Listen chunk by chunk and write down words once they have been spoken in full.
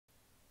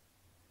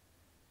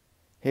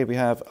Here we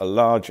have a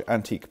large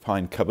antique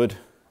pine cupboard,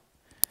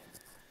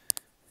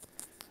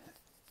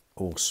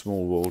 or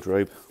small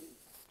wardrobe.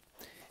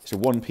 It's a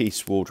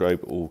one-piece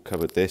wardrobe all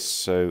covered this,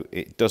 so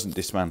it doesn't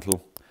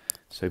dismantle,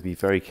 so be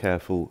very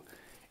careful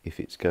if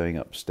it's going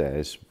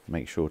upstairs.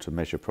 Make sure to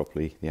measure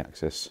properly the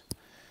access.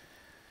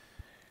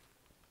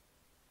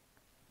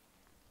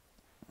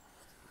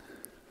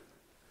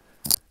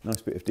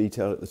 Nice bit of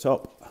detail at the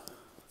top,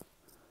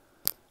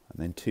 and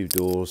then 2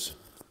 doors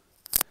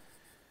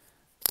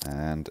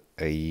and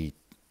a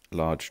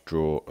large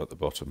drawer at the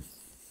bottom.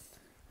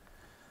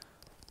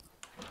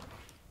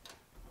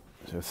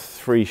 So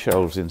 3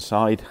 shelves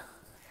inside,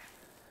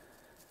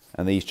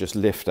 and these just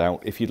lift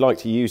out. If you'd like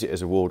to use it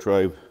as a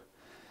wardrobe,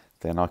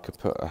 then I could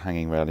put a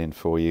hanging rail in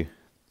for you.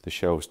 The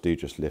shelves do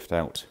just lift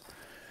out.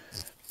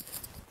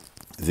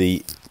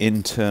 The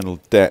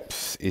internal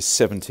depth is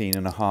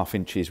 17.5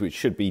 inches, which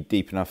should be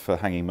deep enough for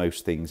hanging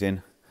most things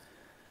in.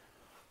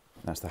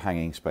 That's the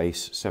hanging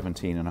space,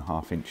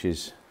 17.5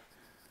 inches.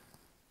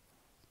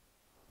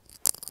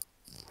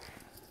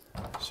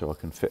 So I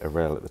can fit a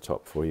rail at the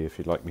top for you if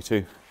you'd like me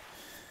to.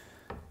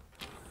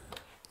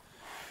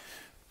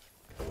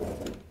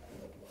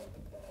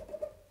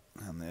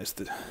 And there's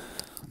the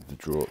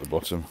drawer at the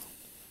bottom.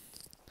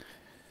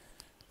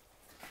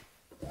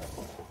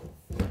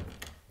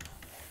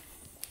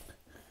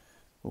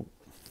 Oh,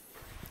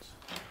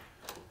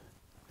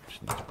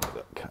 just need to make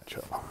that catch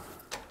up.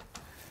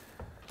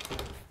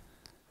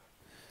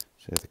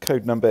 So the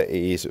code number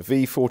is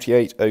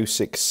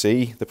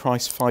V4806C. The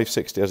price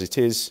 $560 as it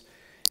is.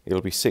 It'll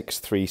be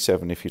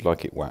 $637 if you'd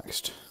like it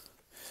waxed.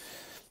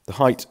 The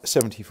height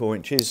 74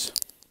 inches.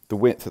 The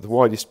width at the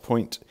widest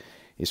point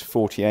is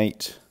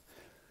 48.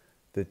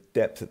 The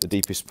depth at the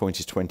deepest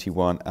point is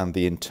 21, and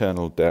the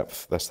internal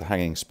depth, that's the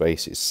hanging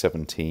space, is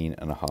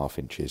 17.5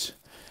 inches.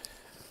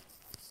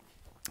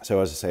 So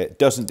as I say, it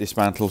doesn't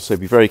dismantle, so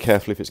be very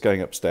careful if it's going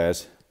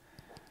upstairs.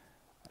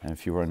 And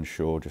if you're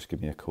unsure, just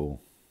give me a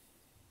call.